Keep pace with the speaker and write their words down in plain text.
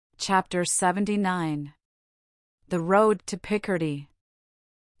Chapter 79. The Road to Picardy.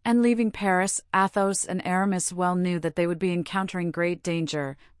 And leaving Paris, Athos and Aramis well knew that they would be encountering great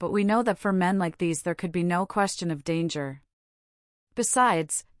danger, but we know that for men like these there could be no question of danger.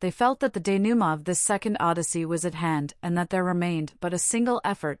 Besides, they felt that the denouement of this second odyssey was at hand, and that there remained but a single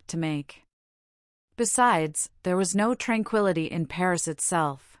effort to make. Besides, there was no tranquility in Paris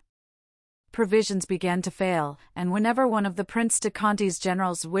itself. Provisions began to fail, and whenever one of the Prince de Conti's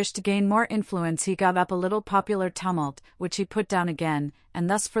generals wished to gain more influence he got up a little popular tumult, which he put down again, and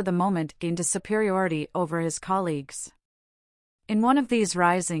thus for the moment gained a superiority over his colleagues. In one of these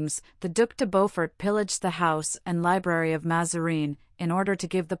risings, the Duc de Beaufort pillaged the house and library of Mazarin, in order to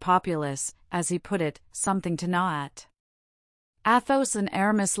give the populace, as he put it, something to gnaw at. Athos and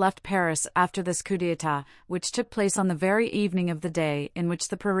Aramis left Paris after this coup d'état, which took place on the very evening of the day in which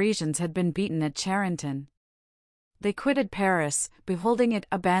the Parisians had been beaten at Charenton. They quitted Paris, beholding it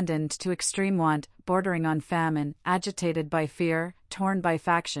abandoned to extreme want, bordering on famine, agitated by fear, torn by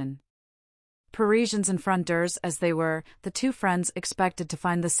faction. Parisians and Frondeurs as they were, the two friends expected to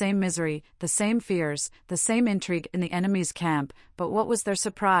find the same misery, the same fears, the same intrigue in the enemy's camp, but what was their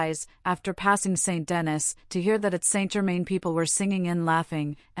surprise, after passing Saint-Denis, to hear that at Saint-Germain people were singing and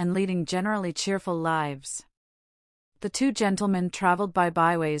laughing, and leading generally cheerful lives. The two gentlemen travelled by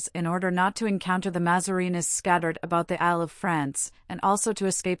byways in order not to encounter the Mazarinists scattered about the Isle of France, and also to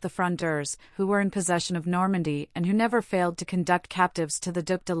escape the Frondeurs, who were in possession of Normandy and who never failed to conduct captives to the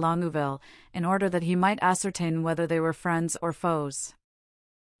Duc de Longueville, in order that he might ascertain whether they were friends or foes.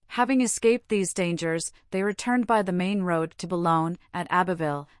 Having escaped these dangers, they returned by the main road to Boulogne at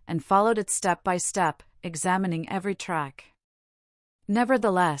Abbeville, and followed it step by step, examining every track.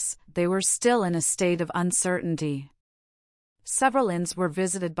 Nevertheless, they were still in a state of uncertainty. Several inns were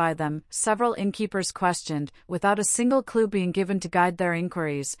visited by them, several innkeepers questioned, without a single clue being given to guide their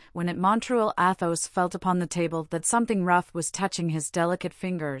inquiries, when at Montreuil Athos felt upon the table that something rough was touching his delicate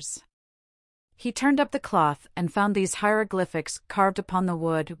fingers. He turned up the cloth, and found these hieroglyphics carved upon the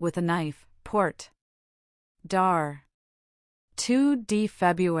wood with a knife: Port Dar 2d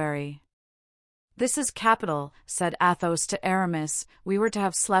February. "This is capital," said Athos to Aramis. "We were to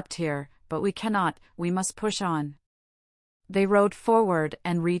have slept here, but we cannot, we must push on." They rode forward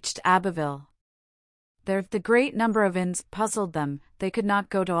and reached Abbeville. There the great number of inns puzzled them, they could not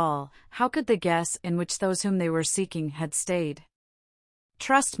go to all. How could they guess in which those whom they were seeking had stayed?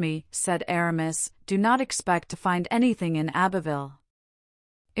 "Trust me," said Aramis, "do not expect to find anything in Abbeville.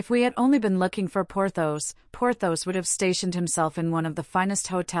 If we had only been looking for Porthos, Porthos would have stationed himself in one of the finest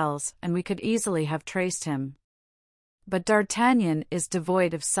hotels, and we could easily have traced him. But D'Artagnan is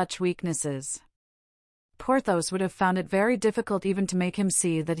devoid of such weaknesses. Porthos would have found it very difficult even to make him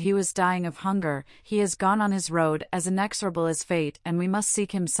see that he was dying of hunger. He has gone on his road as inexorable as fate, and we must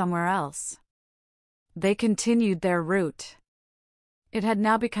seek him somewhere else." They continued their route. It had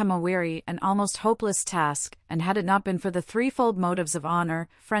now become a weary and almost hopeless task, and had it not been for the threefold motives of honor,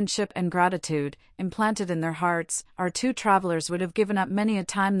 friendship, and gratitude, implanted in their hearts, our two travelers would have given up many a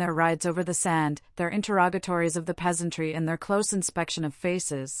time their rides over the sand, their interrogatories of the peasantry, and their close inspection of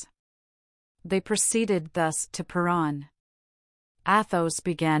faces. They proceeded thus to Péronne. Athos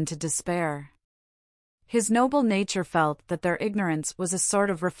began to despair. His noble nature felt that their ignorance was a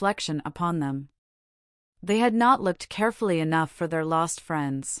sort of reflection upon them. They had not looked carefully enough for their lost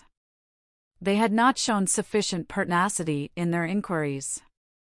friends. They had not shown sufficient pertinacity in their inquiries.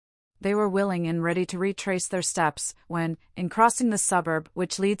 They were willing and ready to retrace their steps, when, in crossing the suburb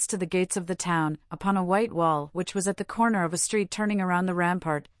which leads to the gates of the town, upon a white wall which was at the corner of a street turning around the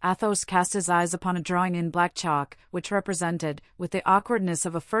rampart, Athos cast his eyes upon a drawing in black chalk, which represented, with the awkwardness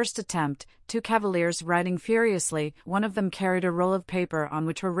of a first attempt, two cavaliers riding furiously. One of them carried a roll of paper on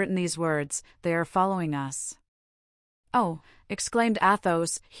which were written these words: "They are following us." "Oh," exclaimed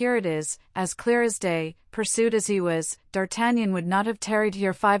Athos, "here it is, as clear as day." Pursued as he was, D'Artagnan would not have tarried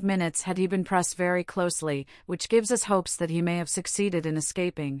here 5 minutes had he been pressed very closely, which gives us hopes that he may have succeeded in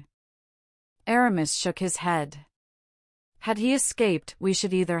escaping. Aramis shook his head. "Had he escaped, we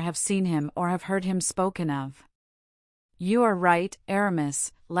should either have seen him or have heard him spoken of." "You are right,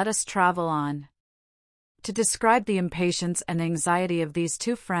 Aramis, let us travel on." To describe the impatience and anxiety of these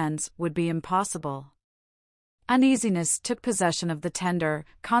two friends would be impossible. Uneasiness took possession of the tender,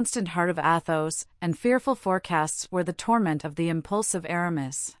 constant heart of Athos, and fearful forecasts were the torment of the impulsive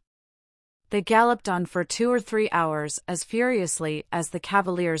Aramis. They galloped on for 2 or 3 hours as furiously as the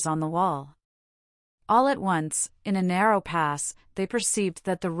cavaliers on the wall. All at once, in a narrow pass, they perceived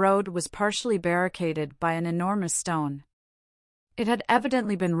that the road was partially barricaded by an enormous stone. It had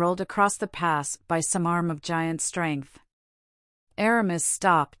evidently been rolled across the pass by some arm of giant strength. Aramis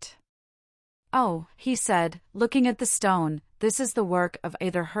stopped. "Oh," he said, looking at the stone, "this is the work of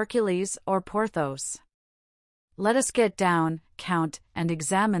either Hercules or Porthos. Let us get down, Count, and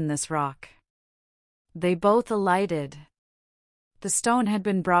examine this rock." They both alighted. The stone had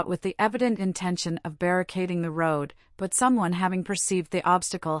been brought with the evident intention of barricading the road, but someone having perceived the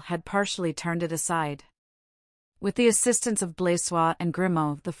obstacle had partially turned it aside. With the assistance of Blaisois and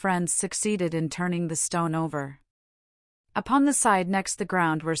Grimaud, the friends succeeded in turning the stone over. Upon the side next the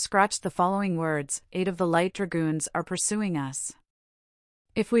ground were scratched the following words: 8 of the light dragoons are pursuing us.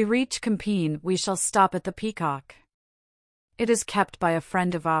 If we reach Compiègne, we shall stop at the Peacock. It is kept by a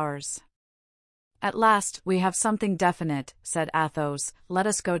friend of ours. At last, we have something definite, said Athos. Let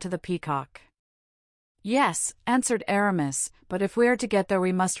us go to the Peacock. Yes, answered Aramis, but if we are to get there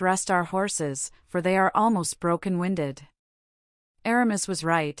we must rest our horses, for they are almost broken-winded. Aramis was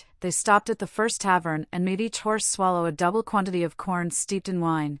right. They stopped at the first tavern and made each horse swallow a double quantity of corn steeped in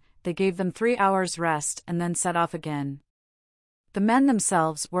wine. They gave them 3 hours' rest and then set off again. The men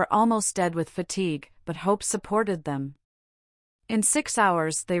themselves were almost dead with fatigue, but hope supported them. In 6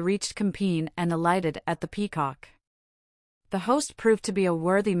 hours they reached Compiègne and alighted at the Peacock. The host proved to be a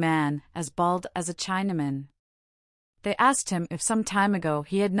worthy man, as bald as a Chinaman. They asked him if some time ago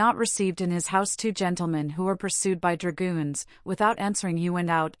he had not received in his house 2 gentlemen who were pursued by dragoons. Without answering he went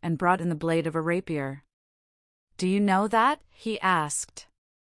out and brought in the blade of a rapier. "Do you know that?" he asked.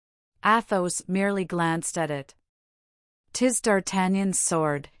 Athos merely glanced at it. "'Tis D'Artagnan's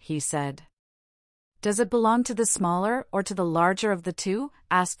sword," he said. "Does it belong to the smaller or to the larger of the 2?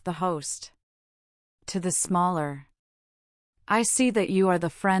 Asked the host. "To the smaller." "I see that you are the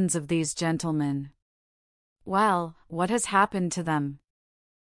friends of these gentlemen. Well, what has happened to them?"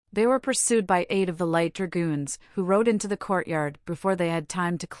 "They were pursued by 8 of the light dragoons, who rode into the courtyard before they had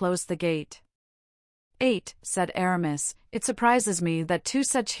time to close the gate." 8, said Aramis. "It surprises me that 2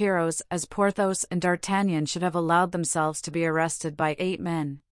 such heroes as Porthos and D'Artagnan should have allowed themselves to be arrested by 8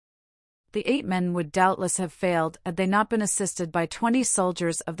 men. The 8 men would doubtless have failed had they not been assisted by 20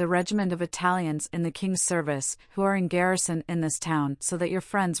 soldiers of the regiment of Italians in the king's service, who are in garrison in this town, so that your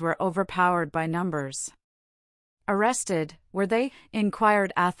friends were overpowered by numbers." "Arrested, were they?"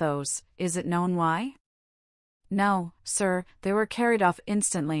 inquired Athos. "Is it known why?" "No, sir, they were carried off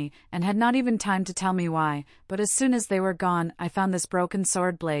instantly, and had not even time to tell me why, but as soon as they were gone I found this broken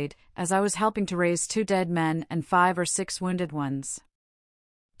sword blade, as I was helping to raise 2 dead men and 5 or 6 wounded ones."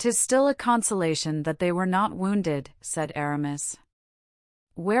 "'Tis still a consolation that they were not wounded," said Aramis.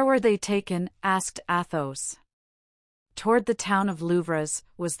 "Where were they taken?" asked Athos. "Toward the town of Louvres,"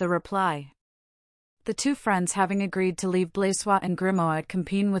 was the reply. The 2 friends, having agreed to leave Blaisois and Grimaud at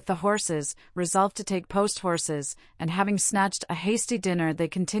Compiègne with the horses, resolved to take post-horses, and having snatched a hasty dinner they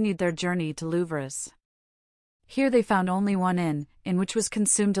continued their journey to Louvres. Here they found only one inn, in which was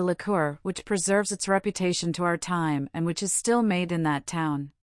consumed a liqueur which preserves its reputation to our time and which is still made in that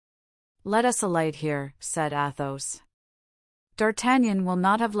town. "Let us alight here," said Athos. D'Artagnan will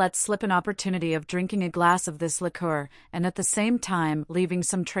not have let slip an opportunity of drinking a glass of this liqueur, and at the same time leaving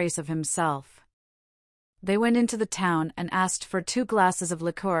some trace of himself. They went into the town and asked for 2 glasses of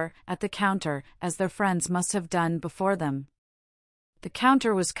liqueur at the counter, as their friends must have done before them. The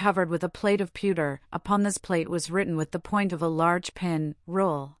counter was covered with a plate of pewter. Upon this plate was written with the point of a large pin,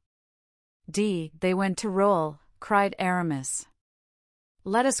 "Roule." They went to Roule, cried Aramis.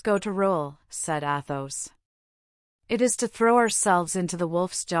 "Let us go to Roule," said Athos. "It is to throw ourselves into the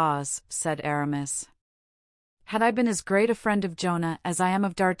wolf's jaws," said Aramis. "Had I been as great a friend of Jonah as I am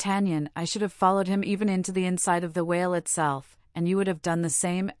of D'Artagnan, I should have followed him even into the inside of the whale itself, and you would have done the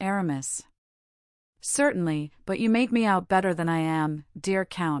same, Aramis." "Certainly, but you make me out better than I am, dear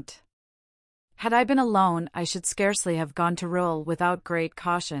Count. Had I been alone, I should scarcely have gone to Roule without great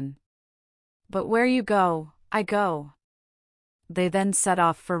caution. But where you go, I go." They then set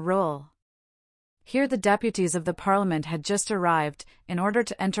off for Roule. Here the deputies of the Parliament had just arrived, in order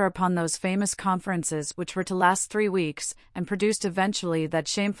to enter upon those famous conferences which were to last 3 weeks, and produced eventually that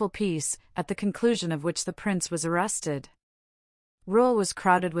shameful peace, at the conclusion of which the prince was arrested. Roule was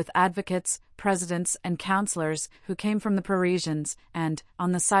crowded with advocates, presidents, and councillors, who came from the Parisians, and,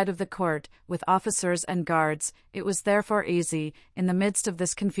 on the side of the court, with officers and guards. It was therefore easy, in the midst of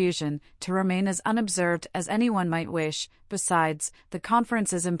this confusion, to remain as unobserved as anyone might wish. Besides, the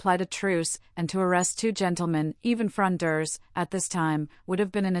conferences implied a truce, and to arrest 2 gentlemen, even Frondeurs, at this time, would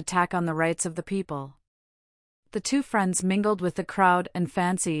have been an attack on the rights of the people. The 2 friends mingled with the crowd and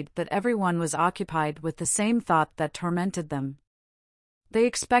fancied that every one was occupied with the same thought that tormented them. They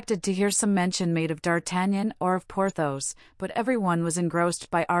expected to hear some mention made of D'Artagnan or of Porthos, but every one was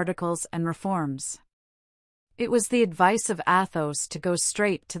engrossed by articles and reforms. It was the advice of Athos to go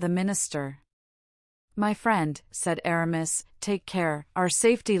straight to the minister. "My friend," said Aramis, "take care, our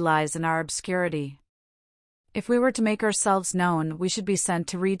safety lies in our obscurity. If we were to make ourselves known, we should be sent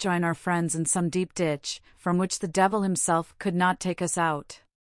to rejoin our friends in some deep ditch, from which the devil himself could not take us out.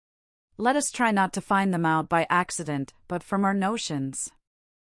 Let us try not to find them out by accident, but from our notions.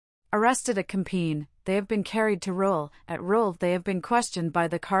 Arrested at Compiègne, they have been carried to Rouen. At Rouen they have been questioned by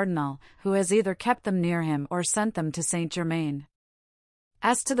the cardinal, who has either kept them near him or sent them to Saint-Germain.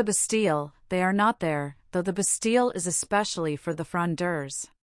 As to the Bastille, they are not there, though the Bastille is especially for the Frondeurs.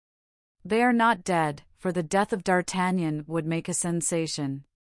 They are not dead, for the death of D'Artagnan would make a sensation.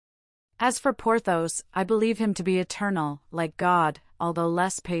 As for Porthos, I believe him to be eternal, like God, although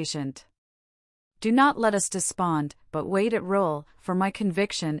less patient. Do not let us despond, but wait at Rouen, for my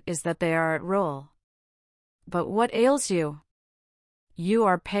conviction is that they are at Rouen." "But what ails you? You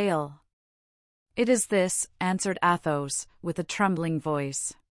are pale." "It is this," answered Athos, with a trembling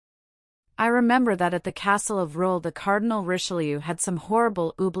voice. "I remember that at the castle of Rouen the Cardinal Richelieu had some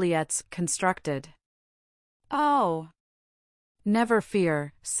horrible oubliettes constructed." "Oh!" "Never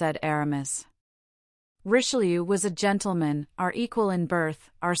fear," said Aramis. "Richelieu was a gentleman, our equal in birth,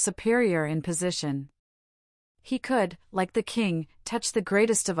 our superior in position. He could, like the king, touch the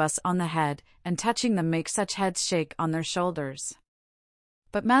greatest of us on the head, and touching them make such heads shake on their shoulders.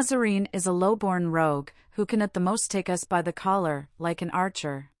 But Mazarin is a low-born rogue, who can at the most take us by the collar, like an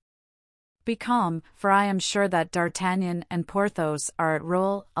archer. Be calm, for I am sure that D'Artagnan and Porthos are at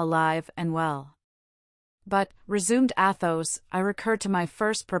Rouen, alive and well." "But," resumed Athos, "I recur to my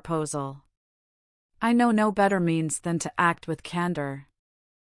first proposal. I know no better means than to act with candor.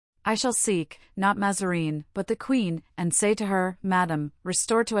 I shall seek, not Mazarin, but the queen, and say to her, 'Madame,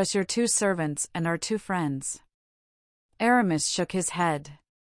 restore to us your 2 servants and our 2 friends.'" Aramis shook his head.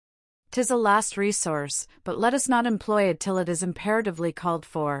 "'Tis a last resource, but let us not employ it till it is imperatively called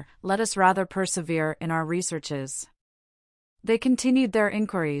for, let us rather persevere in our researches." They continued their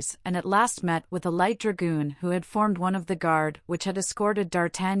inquiries, and at last met with a light dragoon who had formed one of the guard which had escorted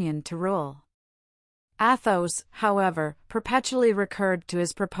D'Artagnan to Rouen. Athos, however, perpetually recurred to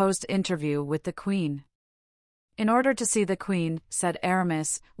his proposed interview with the queen. "In order to see the queen," said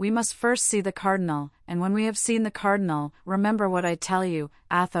Aramis, "we must first see the cardinal, and when we have seen the cardinal, remember what I tell you,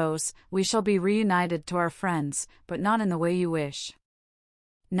 Athos, we shall be reunited to our friends, but not in the way you wish.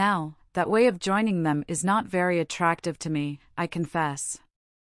 Now, that way of joining them is not very attractive to me, I confess.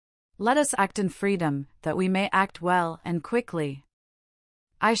 Let us act in freedom, that we may act well and quickly."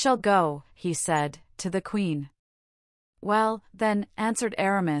 "I shall go," he said, "to the queen." "Well, then," answered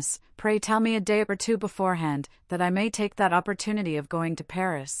Aramis, "pray tell me a day or 2 beforehand, that I may take that opportunity of going to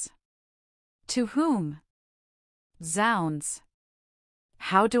Paris." "To whom?" "Zounds!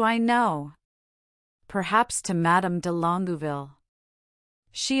 How do I know? Perhaps to Madame de Longueville.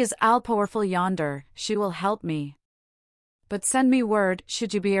 She is all powerful yonder, she will help me. But send me word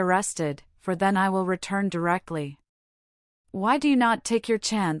should you be arrested, for then I will return directly." "Why do you not take your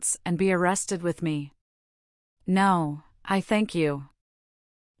chance, and be arrested with me?" "No, I thank you.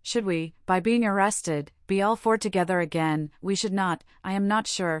 Should we, by being arrested, be all 4 together again, we should not, I am not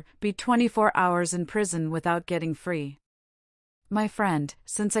sure, be 24 hours in prison without getting free. My friend,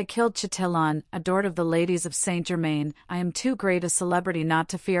 since I killed Chatillon, adored of the ladies of Saint-Germain, I am too great a celebrity not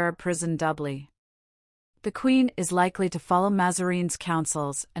to fear a prison doubly. The queen is likely to follow Mazarin's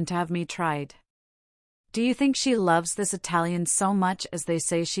counsels, and to have me tried. Do you think she loves this Italian so much as they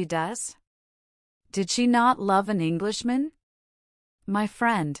say she does? Did she not love an Englishman? My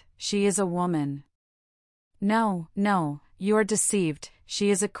friend, she is a woman. No, no, you are deceived, she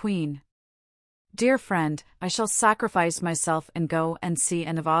is a queen. Dear friend, I shall sacrifice myself and go and see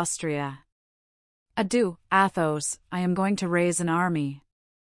Anne of Austria. Adieu, Athos, I am going to raise an army."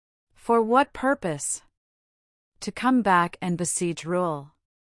 "For what purpose?" "To come back and besiege Rouen."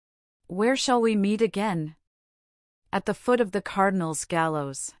 "Where shall we meet again?" "At the foot of the cardinal's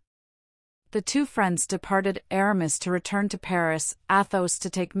gallows." The 2 friends departed, Aramis to return to Paris, Athos to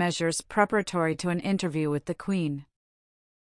take measures preparatory to an interview with the queen.